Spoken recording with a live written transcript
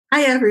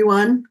Hi,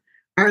 everyone.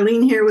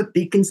 Arlene here with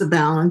Beacons of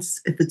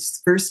Balance. If it's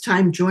the first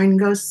time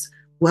joining us,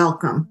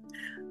 welcome.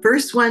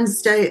 First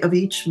Wednesday of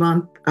each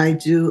month, I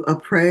do a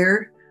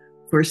prayer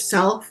for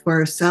self, for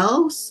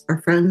ourselves,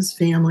 our friends,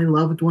 family,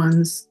 loved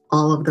ones,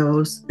 all of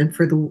those, and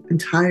for the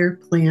entire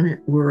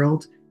planet,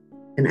 world,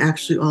 and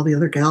actually all the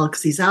other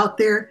galaxies out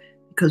there,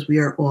 because we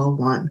are all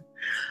one.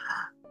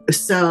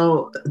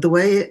 So the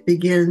way it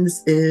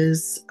begins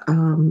is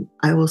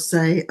I will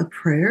say a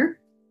prayer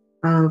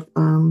of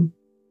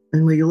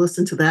and will you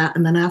listen to that?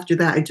 And then after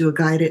that, I do a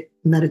guided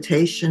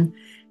meditation.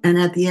 And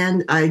at the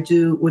end, I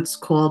do what's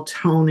called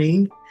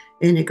toning,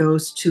 and it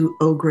goes to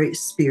Oh Great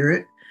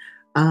Spirit.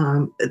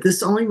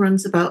 This only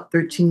runs about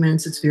 13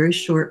 minutes. It's very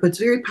short, but it's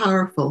very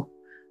powerful.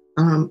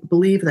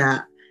 Believe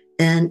that.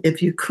 And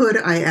if you could,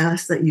 I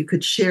ask that you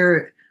could share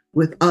it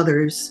with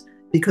others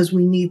because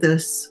we need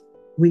this.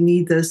 We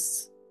need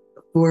this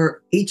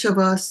for each of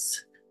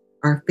us,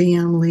 our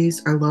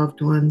families, our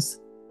loved ones,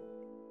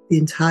 the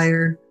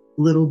entire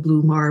little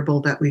blue marble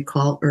that we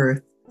call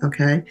Earth.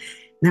 Okay.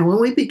 Now,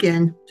 when we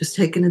begin, just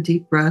taking a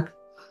deep breath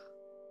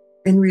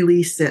and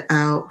release it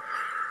out.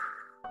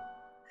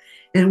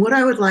 And what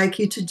I would like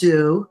you to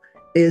do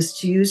is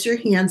to use your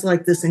hands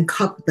like this and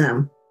cup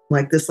them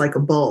like this, like a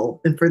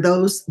bowl. And for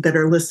those that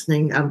are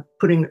listening, I'm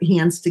putting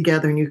hands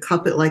together and you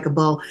cup it like a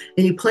bowl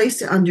and you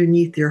place it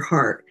underneath your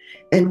heart.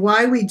 And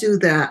why we do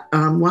that,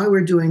 why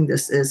we're doing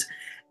this is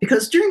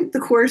because during the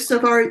course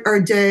of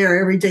our day, our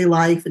everyday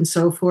life and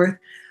so forth,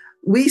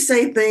 we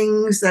say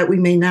things that we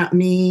may not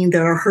mean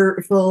that are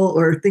hurtful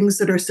or things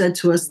that are said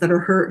to us that are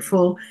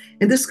hurtful.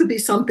 And this could be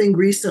something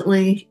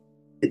recently,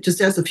 just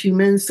as a few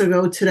minutes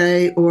ago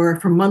today, or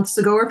from months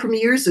ago, or from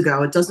years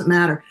ago. It doesn't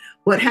matter.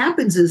 What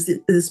happens is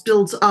this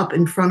builds up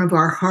in front of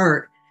our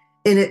heart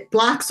and it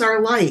blocks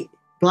our light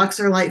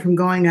from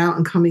going out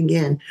and coming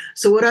in.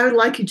 So what I would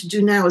like you to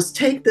do now is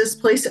take this,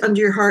 place it under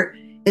your heart,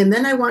 and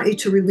then I want you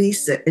to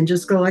release it and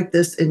just go like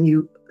this and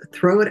you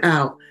throw it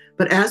out.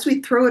 But as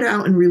we throw it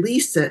out and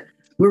release it,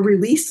 we're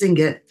releasing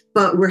it,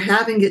 but we're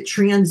having it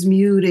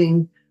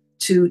transmuting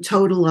to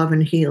total love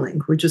and healing.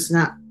 We're just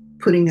not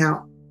putting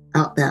out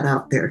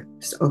there.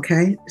 So,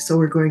 okay. So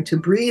we're going to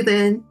breathe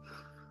in,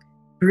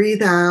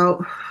 breathe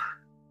out,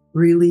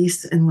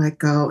 release and let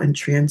go and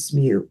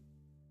transmute.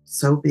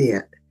 So be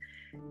it.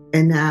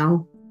 And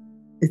now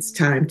it's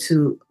time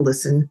to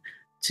listen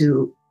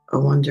to a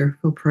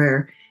wonderful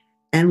prayer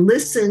and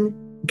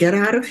listen, get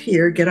out of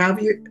here, get out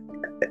of your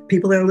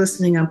people that are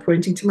listening. I'm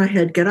pointing to my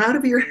head, get out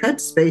of your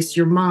headspace,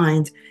 your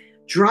mind,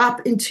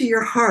 drop into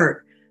your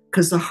heart,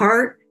 because the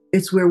heart,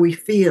 it's where we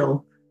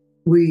feel.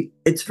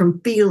 It's from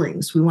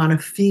feelings. We want to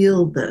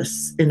feel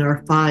this in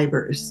our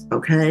fibers,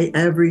 okay?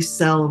 Every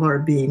cell of our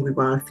being, we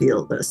want to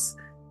feel this.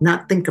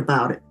 Not think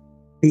about it,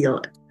 feel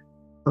it,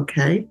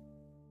 okay?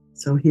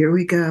 So here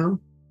we go.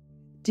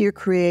 Dear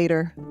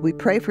Creator, we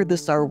pray for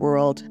this, our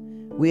world.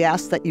 We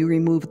ask that you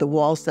remove the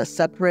walls that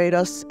separate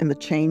us and the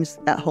chains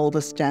that hold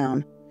us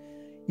down.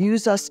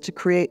 Use us to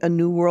create a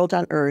new world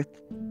on earth,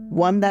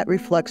 one that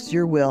reflects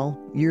your will,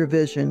 your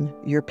vision,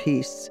 your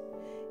peace.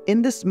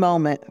 In this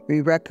moment,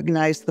 we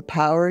recognize the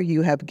power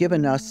you have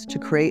given us to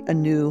create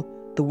anew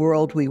the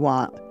world we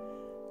want.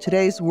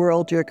 Today's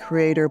world, dear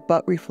Creator,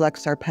 but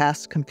reflects our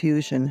past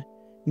confusion.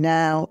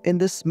 Now, in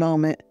this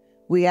moment,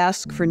 we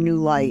ask for new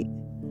light.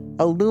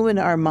 Illumine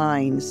our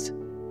minds.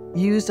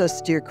 Use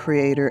us, dear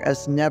Creator,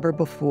 as never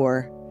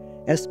before,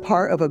 as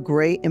part of a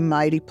great and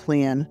mighty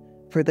plan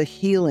for the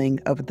healing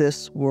of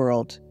this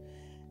world.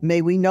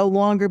 May we no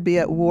longer be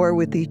at war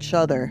with each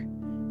other.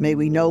 May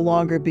we no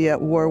longer be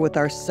at war with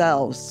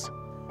ourselves.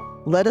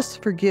 Let us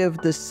forgive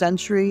this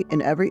century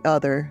and every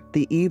other,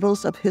 the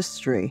evils of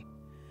history,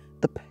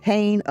 the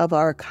pain of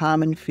our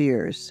common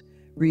fears.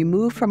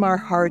 Remove from our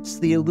hearts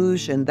the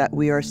illusion that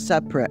we are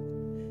separate.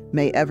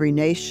 May every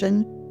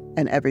nation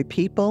and every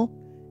people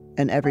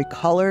and every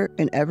color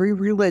and every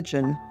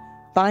religion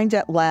find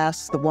at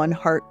last the one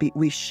heartbeat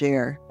we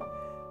share.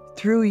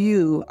 Through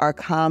you, our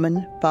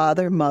common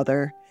Father,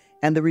 Mother,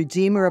 and the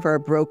Redeemer of our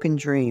broken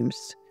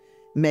dreams.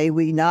 May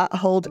we not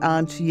hold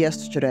on to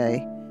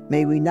yesterday.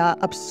 May we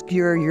not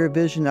obscure your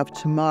vision of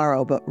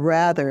tomorrow, but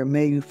rather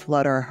may you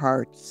flood our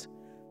hearts.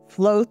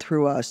 Flow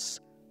through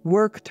us,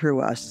 work through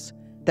us,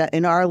 that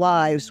in our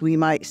lives we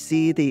might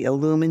see the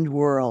illumined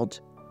world.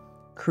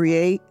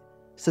 Create,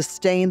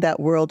 sustain that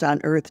world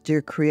on earth,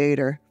 dear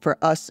Creator, for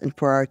us and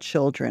for our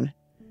children.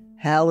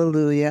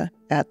 Hallelujah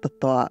at the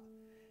thought.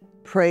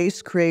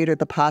 Praise, Creator,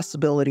 the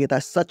possibility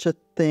that such a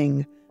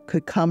thing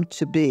could come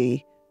to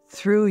be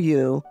through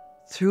you,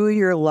 through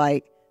your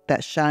light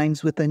that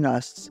shines within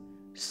us.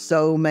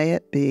 So may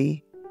it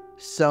be.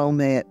 So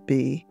may it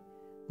be.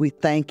 We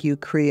thank you,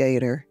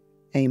 Creator.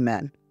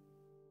 Amen.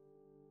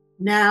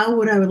 Now,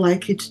 what I would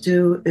like you to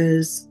do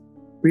is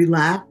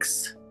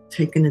relax,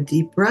 taking a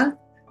deep breath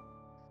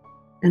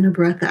and a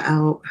breath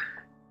out,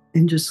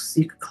 and just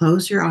you can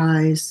close your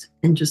eyes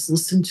and just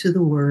listen to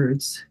the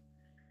words.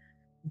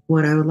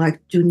 What I would like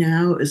to do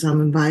now is I'm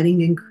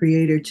inviting in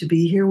Creator to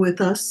be here with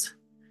us,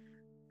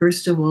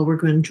 First of all, we're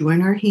going to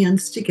join our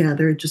hands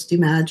together. Just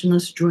imagine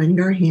us joining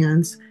our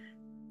hands.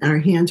 And our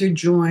hands are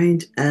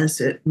joined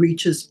as it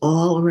reaches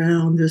all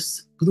around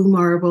this blue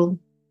marble.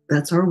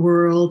 That's our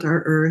world,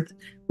 our earth.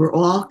 We're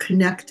all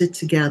connected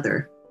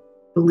together.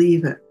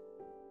 Believe it.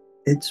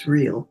 It's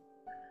real.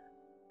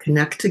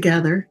 Connect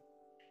together.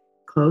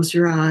 Close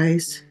your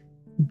eyes.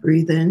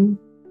 Breathe in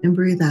and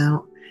breathe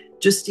out.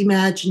 Just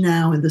imagine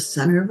now in the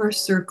center of our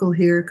circle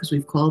here, because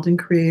we've called in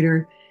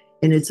Creator,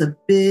 and it's a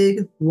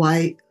big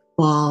white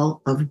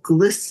ball of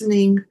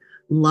glistening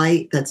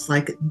light that's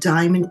like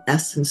diamond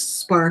essence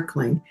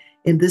sparkling.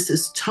 And this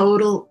is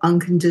total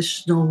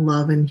unconditional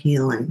love and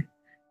healing.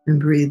 And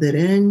breathe it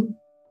in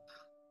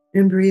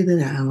and breathe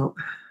it out.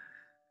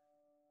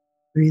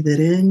 Breathe it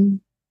in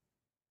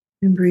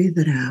and breathe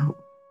it out.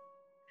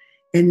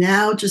 And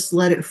now just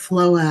let it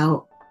flow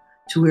out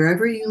to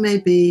wherever you may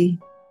be,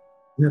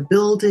 in a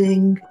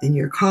building, in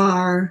your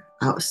car,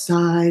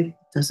 outside,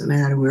 doesn't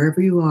matter,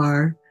 wherever you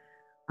are.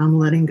 I'm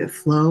letting it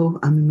flow.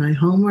 I'm in my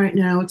home right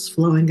now. It's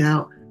flowing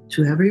out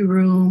to every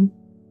room,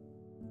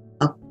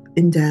 up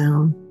and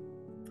down,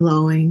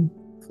 flowing,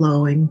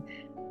 flowing,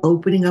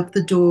 opening up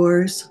the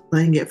doors,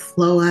 letting it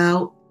flow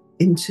out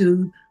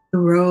into the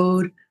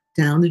road,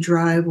 down the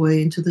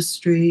driveway, into the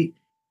street,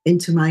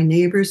 into my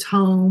neighbors'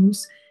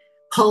 homes,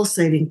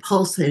 pulsating,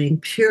 pulsating,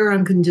 pure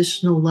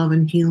unconditional love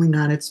and healing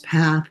on its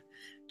path.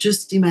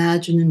 Just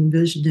imagine and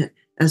envision it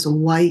as a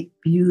white,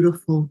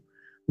 beautiful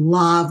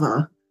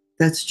lava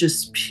that's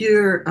just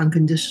pure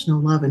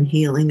unconditional love and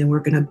healing. And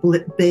we're going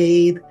to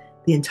bathe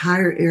the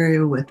entire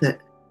area with it,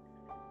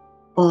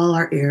 all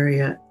our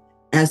area,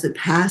 as it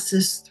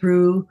passes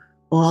through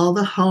all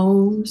the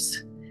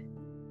homes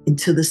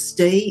into the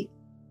state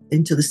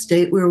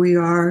where we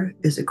are,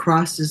 as it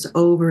crosses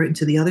over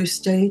into the other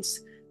states,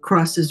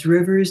 crosses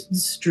rivers and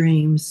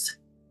streams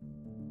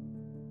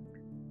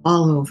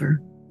all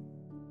over.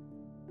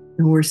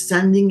 And we're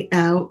sending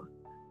out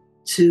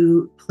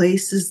to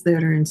places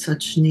that are in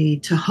such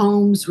need, to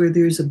homes where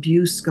there's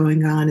abuse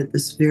going on at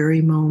this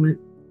very moment,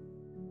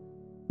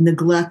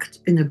 neglect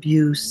and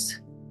abuse,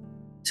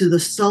 to the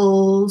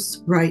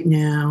souls right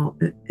now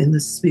in the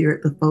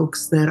spirit, the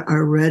folks that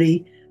are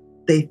ready.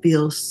 They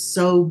feel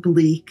so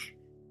bleak,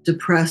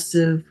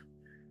 depressive,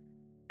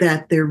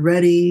 that they're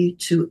ready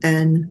to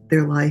end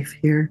their life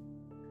here.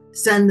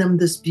 Send them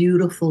this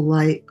beautiful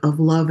light of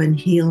love and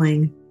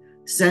healing.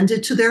 Send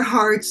it to their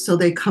hearts so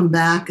they come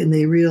back and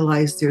they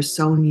realize they're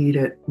so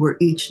needed. We're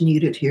each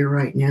needed here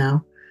right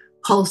now.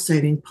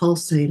 Pulsating,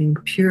 pulsating,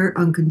 pure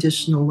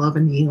unconditional love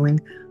and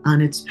healing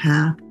on its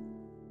path.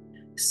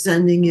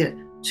 Sending it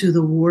to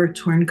the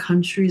war-torn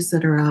countries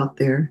that are out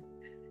there,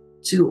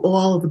 to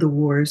all of the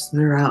wars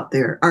that are out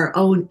there, our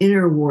own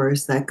inner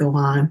wars that go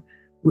on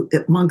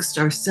amongst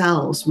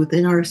ourselves,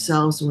 within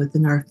ourselves and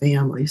within our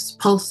families.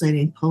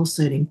 Pulsating,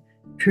 pulsating,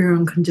 pure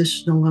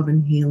unconditional love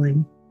and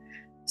healing.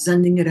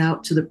 Sending it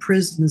out to the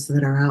prisons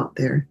that are out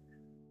there,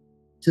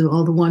 to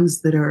all the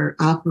ones that are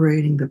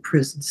operating the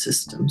prison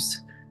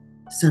systems,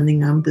 sending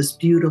them this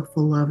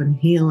beautiful love and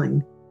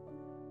healing.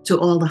 To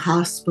all the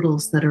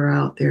hospitals that are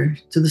out there,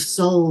 to the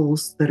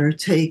souls that are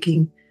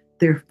taking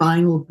their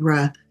final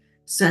breath,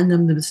 send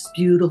them this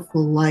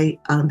beautiful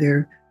light on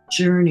their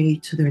journey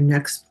to their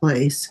next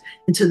place,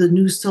 and to the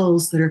new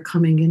souls that are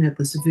coming in at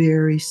this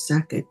very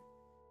second.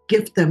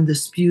 Gift them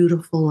this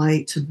beautiful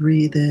light to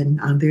breathe in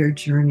on their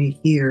journey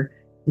here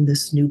in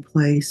this new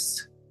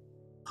place.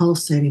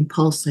 Pulsating,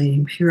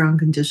 pulsating, pure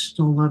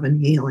unconditional love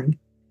and healing.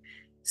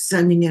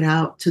 Sending it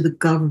out to the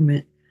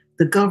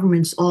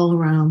governments all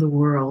around the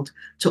world,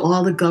 to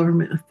all the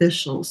government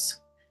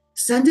officials.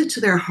 Send it to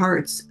their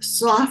hearts,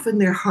 soften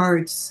their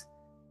hearts.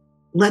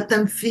 Let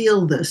them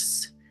feel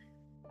this.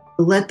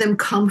 Let them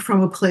come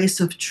from a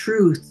place of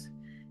truth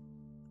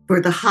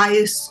for the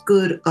highest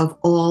good of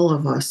all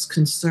of us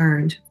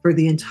concerned, for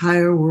the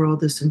entire world,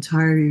 this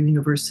entire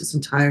universe, this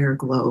entire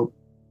globe.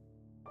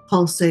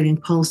 Pulsating,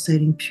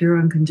 pulsating, pure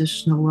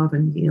unconditional love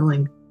and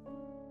healing.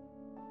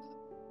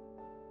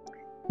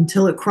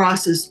 Until it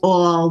crosses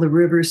all the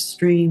rivers,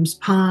 streams,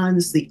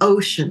 ponds, the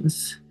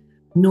oceans,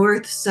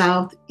 north,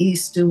 south,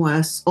 east, and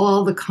west,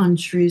 all the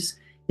countries,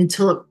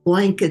 until it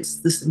blankets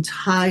this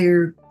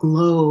entire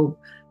globe.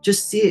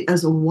 Just see it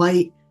as a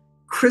white,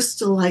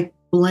 crystal-like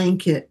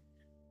blanket,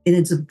 and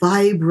it's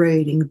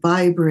vibrating,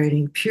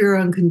 vibrating, pure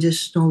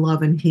unconditional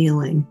love and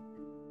healing.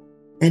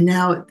 And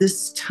now at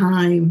this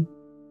time,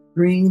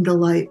 bring the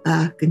light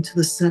back into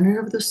the center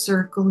of the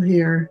circle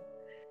here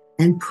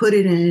and put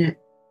it in it.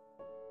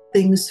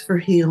 Things for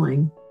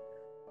healing,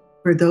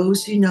 for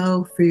those you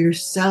know, for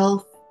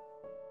yourself,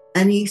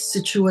 any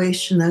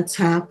situation that's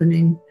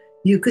happening.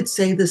 You could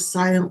say this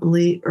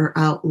silently or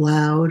out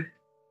loud.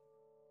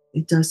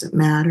 It doesn't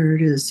matter.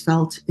 It is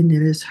felt and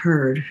it is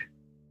heard.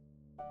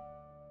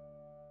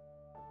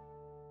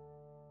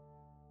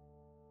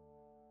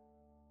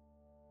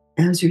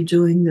 As you're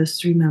doing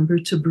this, remember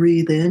to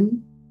breathe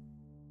in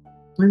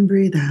and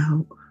breathe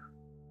out.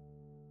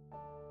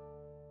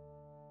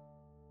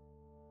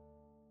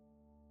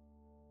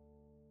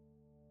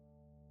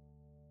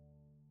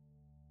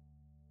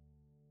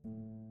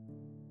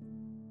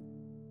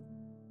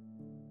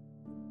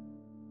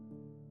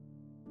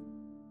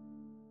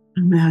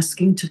 I'm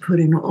asking to put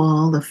in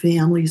all the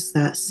families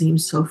that seem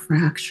so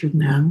fractured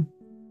now.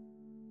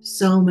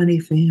 So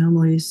many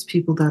families,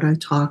 people that I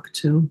talk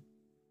to,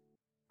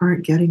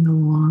 aren't getting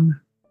along.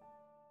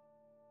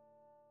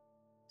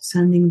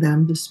 Sending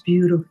them this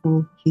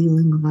beautiful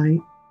healing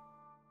light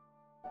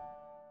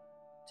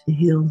to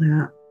heal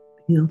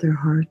their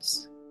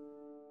hearts.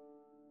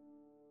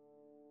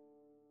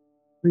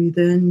 Breathe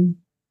in,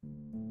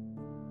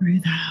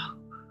 breathe out.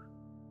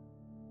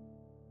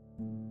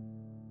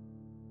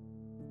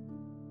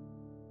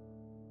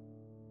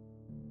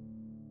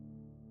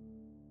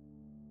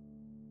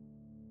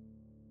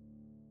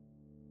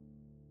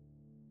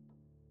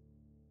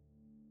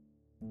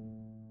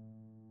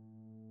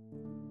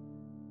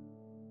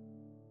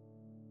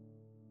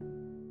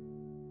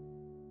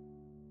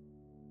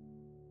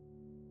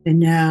 And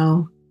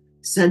now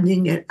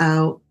sending it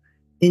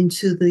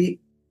into the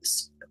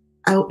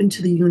out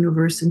into the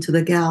universe, into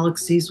the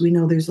galaxies. We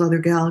know there's other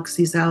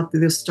galaxies out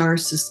there, the star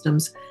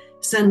systems,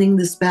 sending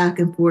this back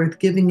and forth,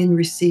 giving and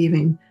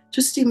receiving.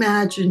 Just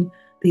imagine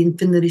the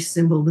infinity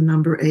symbol, the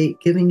number 8,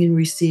 giving and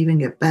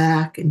receiving it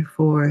back and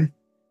forth,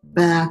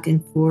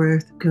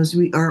 because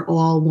we are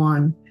all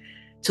one,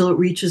 till it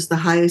reaches the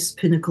highest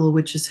pinnacle,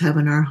 which is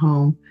heaven, our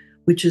home,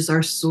 which is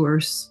our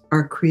source,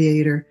 our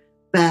creator,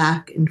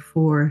 back and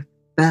forth,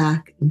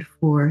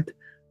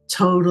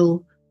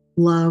 total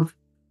love,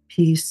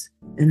 peace,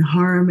 and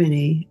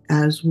harmony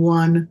as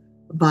one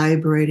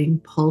vibrating,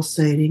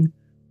 pulsating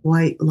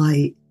white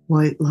light,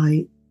 white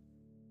light.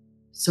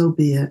 So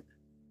be it.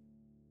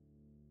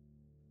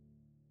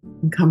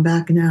 And come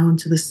back now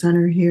into the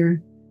center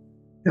here.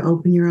 To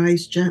open your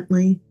eyes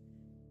gently.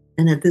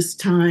 And at this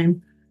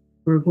time,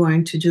 we're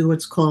going to do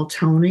what's called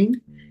toning.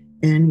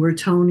 And we're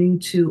toning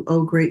to,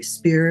 Oh Great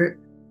Spirit.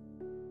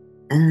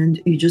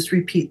 And you just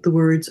repeat the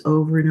words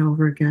over and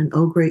over again.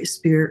 Oh, Great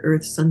Spirit,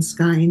 Earth, Sun,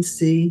 Sky, and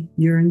Sea,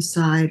 you're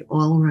inside,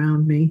 all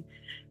around me.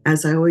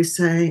 As I always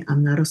say,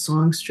 I'm not a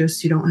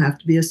songstress. You don't have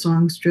to be a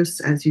songstress.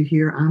 As you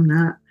hear, I'm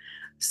not.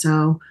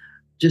 So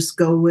just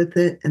go with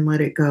it and let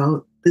it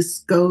go. This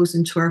goes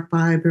into our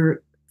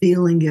fiber,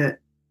 feeling it.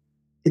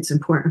 It's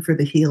important for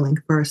the healing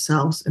for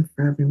ourselves and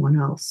for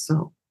everyone else.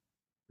 So,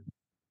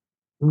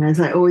 and as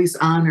I always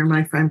honor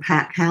my friend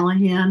Pat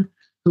Callahan,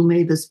 who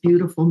made this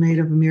beautiful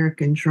Native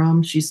American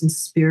drum. She's in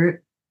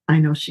spirit. I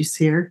know she's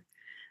here.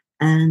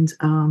 And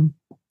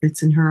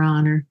it's in her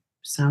honor.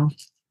 So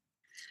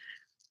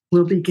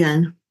we'll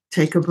begin.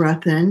 Take a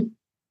breath in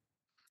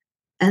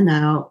and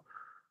out.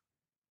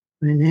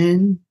 And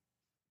in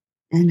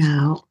and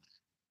out.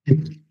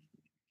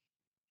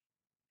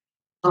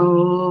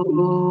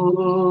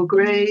 Oh,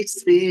 Great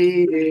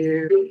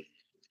Spirit,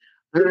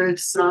 Earth,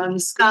 Sun,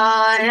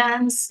 Sky,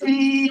 and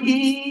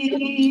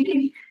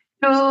Sea,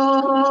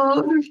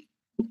 you're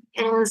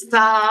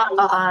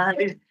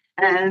inside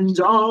and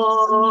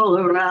all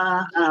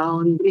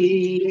around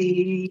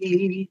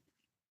me.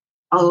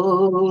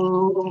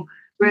 Oh,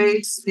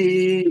 Great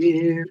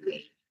Spirit,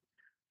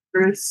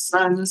 Earth,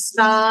 Sun,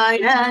 Sky,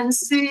 and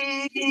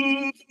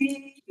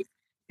Sea,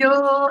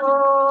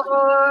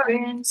 you're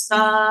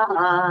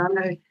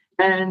inside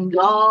and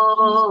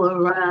all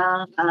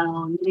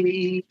around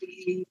me.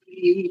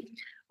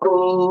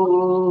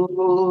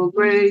 Oh,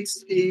 Great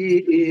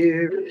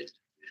Spirit,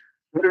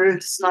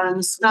 Earth,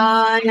 Sun,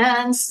 Sky,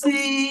 and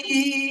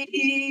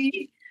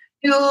Sea,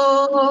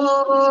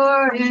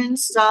 you're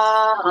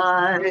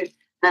inside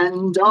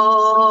and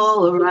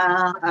all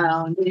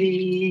around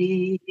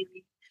me.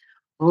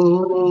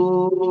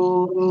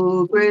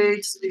 Oh,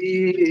 Great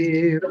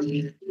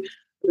Spirit,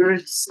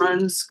 Earth,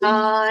 Sun,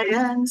 Sky,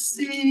 and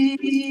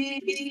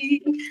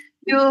Sea,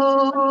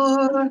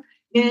 you're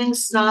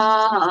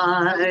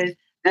inside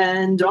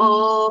and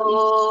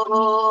all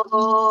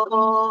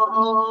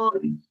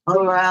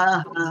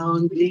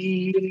around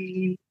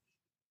me.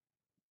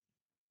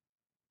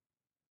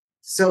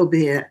 So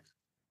be it.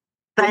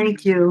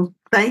 Thank you.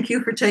 Thank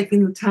you for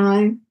taking the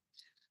time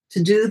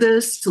to do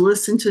this, to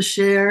listen, to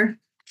share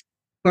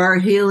for our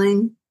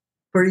healing,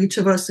 for each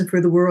of us and for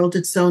the world.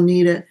 It's so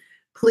needed.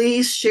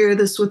 Please share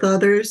this with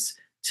others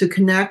to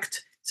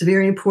connect. It's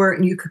very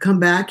important. You could come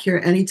back here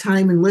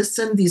anytime and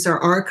listen. These are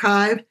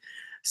archived.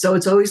 So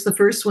it's always the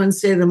first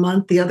Wednesday of the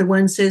month. The other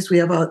Wednesdays, we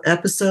have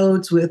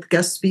episodes with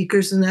guest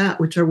speakers and that,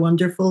 which are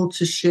wonderful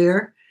to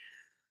share.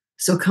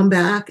 So come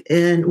back.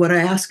 And what I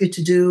ask you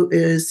to do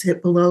is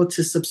hit below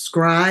to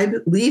subscribe,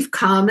 leave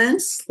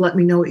comments, let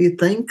me know what you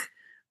think.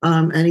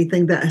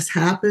 Anything that has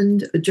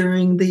happened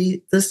during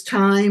this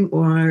time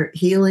or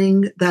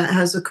healing that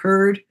has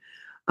occurred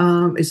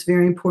is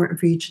very important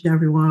for each and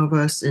every one of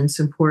us. And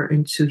it's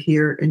important to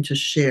hear and to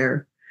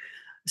share.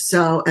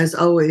 So as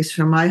always,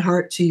 from my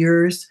heart to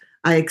yours,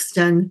 I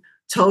extend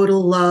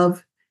total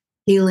love,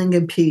 healing,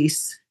 and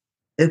peace.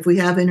 If we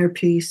have inner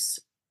peace,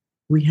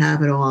 we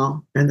have it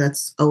all. And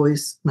that's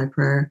always my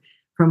prayer.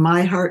 From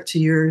my heart to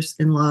yours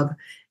in love.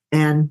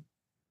 And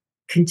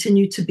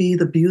continue to be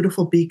the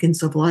beautiful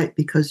beacons of light,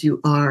 because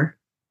you are.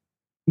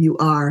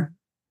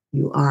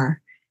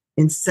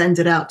 And send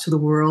it out to the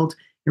world.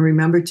 And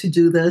remember to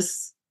do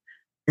this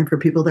And for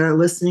people that are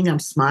listening, I'm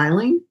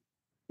smiling.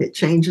 It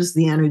changes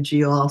the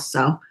energy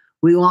also.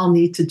 We all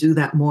need to do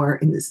that more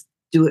in this,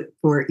 do it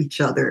for each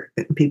other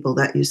and people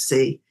that you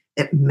see.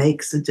 It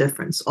makes a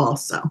difference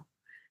also.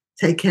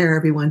 Take care,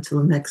 everyone. Till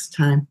the next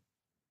time.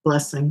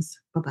 Blessings.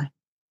 Bye bye.